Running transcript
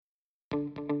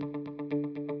Welcome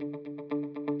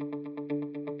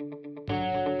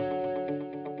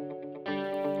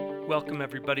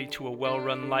everybody to A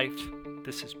Well-Run Life.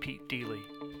 This is Pete Deely.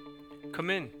 Come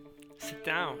in, sit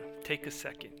down, take a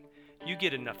second. You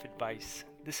get enough advice.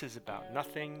 This is about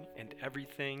nothing and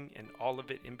everything and all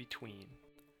of it in between.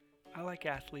 I like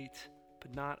athletes,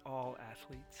 but not all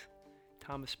athletes.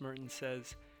 Thomas Merton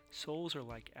says, souls are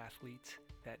like athletes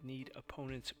that need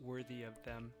opponents worthy of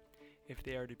them if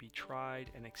they are to be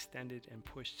tried and extended and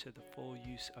pushed to the full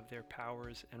use of their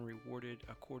powers and rewarded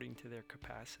according to their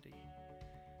capacity.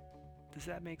 Does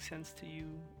that make sense to you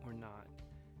or not?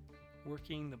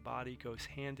 Working the body goes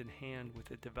hand in hand with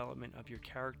the development of your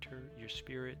character, your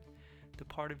spirit, the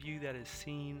part of you that is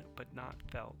seen but not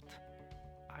felt.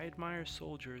 I admire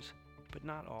soldiers, but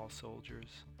not all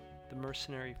soldiers. The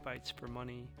mercenary fights for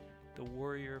money, the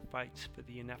warrior fights for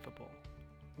the ineffable.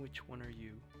 Which one are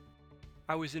you?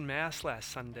 I was in Mass last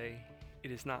Sunday.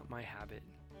 It is not my habit.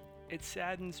 It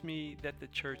saddens me that the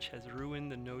church has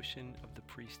ruined the notion of the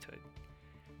priesthood.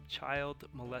 Child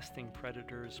molesting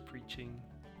predators preaching.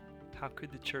 How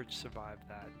could the church survive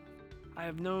that? I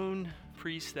have known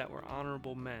priests that were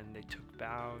honorable men. They took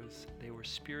vows. They were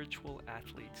spiritual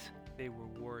athletes. They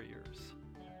were warriors.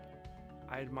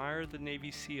 I admire the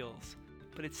Navy SEALs,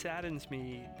 but it saddens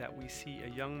me that we see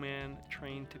a young man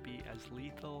trained to be as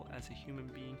lethal as a human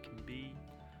being can be,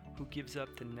 who gives up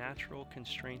the natural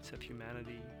constraints of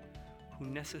humanity, who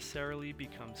necessarily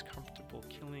becomes comfortable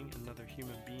killing another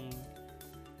human being.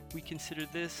 We consider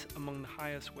this among the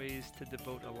highest ways to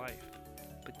devote a life,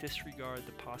 but disregard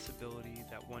the possibility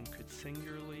that one could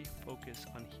singularly focus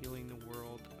on healing the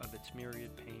world of its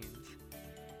myriad pains.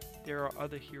 There are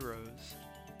other heroes.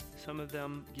 Some of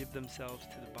them give themselves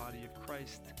to the body of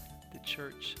Christ, the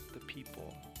church, the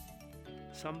people.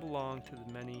 Some belong to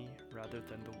the many rather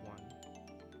than the one.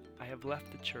 I have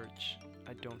left the church.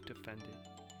 I don't defend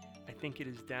it. I think it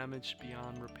is damaged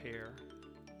beyond repair.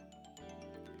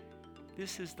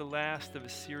 This is the last of a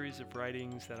series of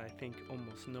writings that I think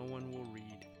almost no one will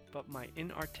read, but my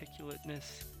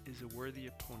inarticulateness is a worthy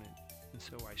opponent, and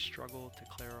so I struggle to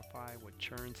clarify what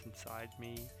churns inside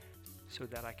me so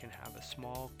that I can have a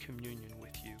small communion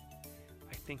with you.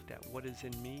 I think that what is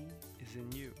in me is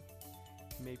in you.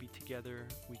 Maybe together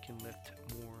we can lift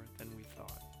more than we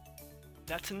thought.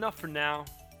 That's enough for now.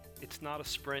 It's not a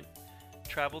sprint.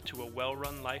 Travel to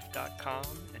awellrunlife.com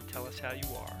and tell us how you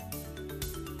are.